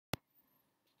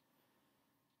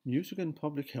Music and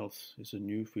public health is a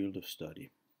new field of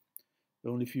study.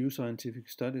 Only few scientific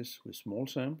studies with small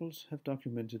samples have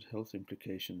documented health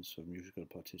implications of musical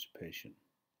participation.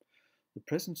 The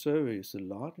present survey is the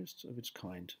largest of its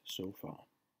kind so far.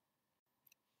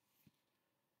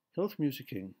 Health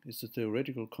musicking is the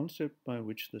theoretical concept by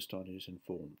which the study is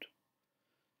informed.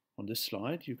 On this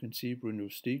slide you can see Bruno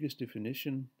Stiege's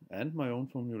definition and my own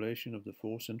formulation of the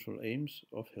four central aims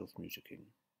of health musicking.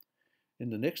 In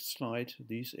the next slide,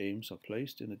 these aims are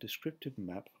placed in a descriptive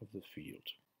map of the field.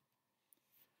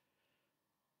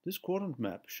 This quadrant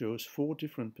map shows four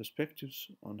different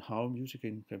perspectives on how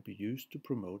musicking can be used to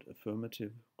promote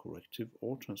affirmative, corrective,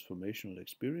 or transformational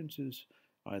experiences,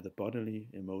 either bodily,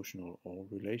 emotional, or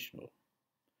relational.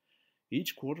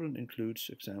 Each quadrant includes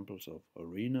examples of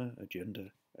arena, agenda,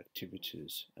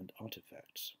 activities, and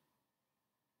artifacts.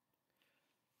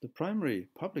 The primary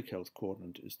public health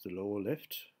quadrant is the lower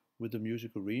left, with the music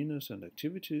arenas and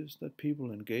activities that people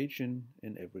engage in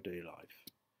everyday life.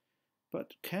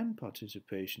 But can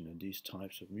participation in these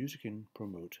types of musicking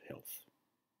promote health?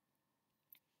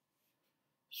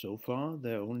 So far,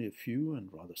 there are only a few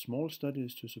and rather small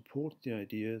studies to support the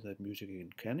idea that musicking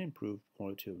can improve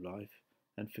quality of life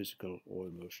and physical or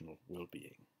emotional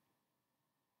well-being.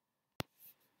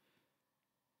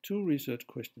 Two research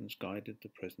questions guided the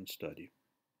present study.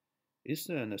 Is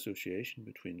there an association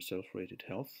between self-rated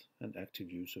health and active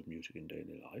use of music in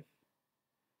daily life?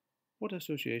 What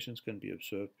associations can be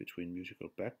observed between musical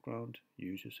background,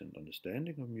 uses and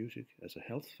understanding of music as a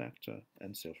health factor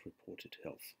and self-reported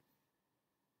health?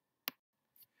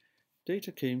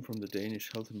 Data came from the Danish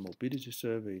Health and Morbidity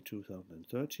Survey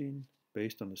 2013,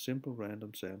 based on a simple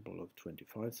random sample of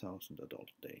 25,000 adult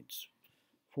Danes.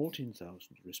 14,000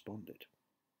 responded.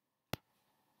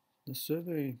 The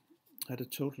survey had a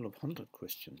total of 100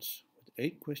 questions, with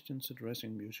 8 questions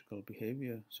addressing musical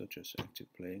behavior such as active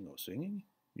playing or singing,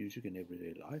 music in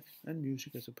everyday life, and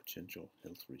music as a potential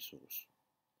health resource.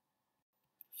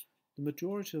 The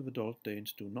majority of adult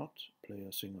Danes do not play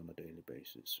or sing on a daily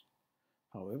basis.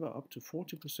 However, up to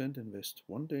 40% invest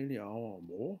one daily hour or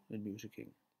more in musicking,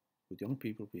 with young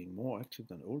people being more active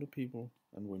than older people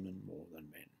and women more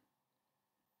than men.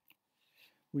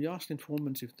 We asked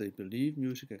informants if they believe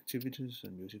music activities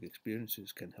and music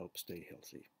experiences can help stay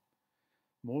healthy.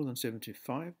 More than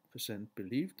 75%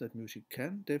 believed that music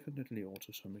can definitely or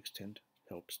to some extent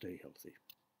help stay healthy.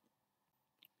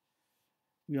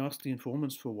 We asked the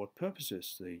informants for what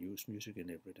purposes they use music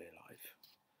in everyday life.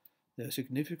 There are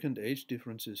significant age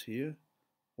differences here.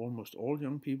 Almost all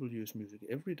young people use music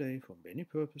every day for many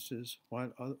purposes,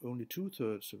 while only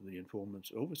 2/3 of the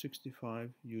informants over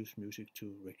 65 use music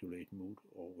to regulate mood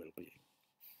or well-being.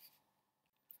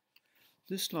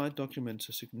 This slide documents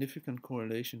a significant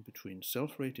correlation between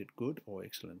self-rated good or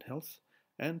excellent health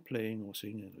and playing or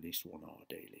singing at least 1 hour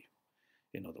daily.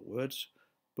 In other words,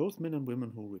 both men and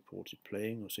women who reported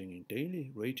playing or singing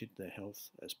daily rated their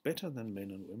health as better than men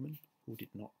and women who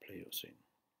did not play or sing.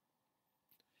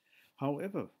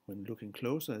 However, when looking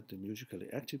closer at the musically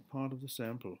active part of the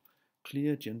sample,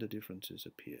 clear gender differences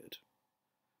appeared.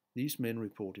 These men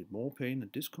reported more pain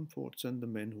and discomfort than the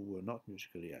men who were not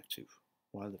musically active,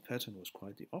 while the pattern was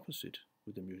quite the opposite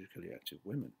with the musically active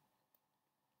women.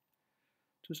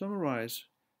 To summarize,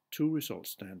 2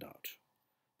 results stand out.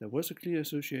 There was a clear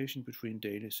association between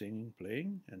daily singing,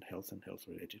 playing, and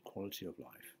health-related quality of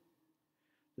life.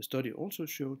 The study also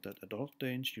showed that adult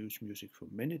Danes use music for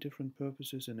many different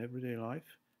purposes in everyday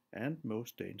life, and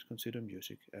most Danes consider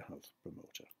music a health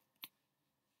promoter.